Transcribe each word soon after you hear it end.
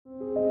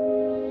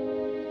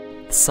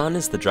The sun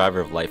is the driver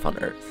of life on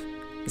Earth.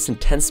 This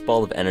intense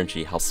ball of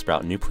energy helps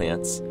sprout new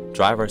plants,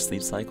 drive our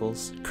sleep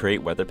cycles,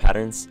 create weather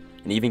patterns,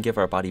 and even give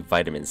our body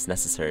vitamins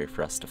necessary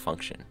for us to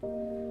function.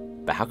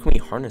 But how can we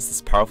harness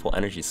this powerful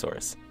energy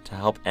source to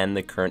help end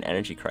the current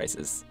energy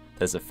crisis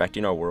that is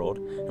affecting our world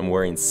and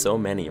worrying so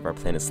many of our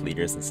planet's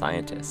leaders and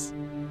scientists?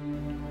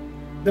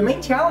 The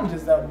main challenge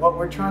is that what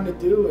we're trying to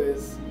do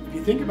is, if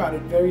you think about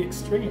it, very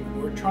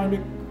extreme. We're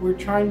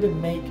trying to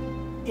make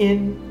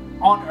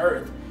on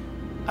Earth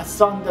a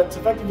sun that's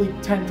effectively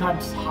 10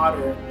 times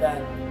hotter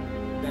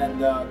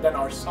than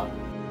our sun.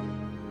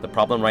 The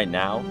problem right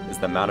now is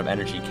the amount of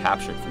energy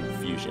captured from the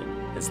fusion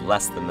is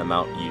less than the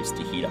amount used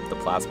to heat up the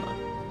plasma.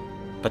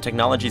 But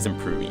technology is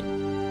improving,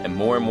 and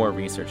more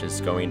research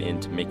is going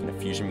into making a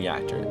fusion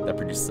reactor that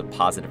produces a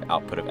positive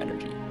output of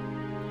energy.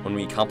 When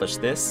we accomplish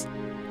this,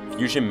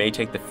 fusion may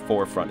take the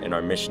forefront in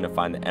our mission to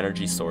find the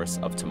energy source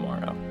of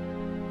tomorrow.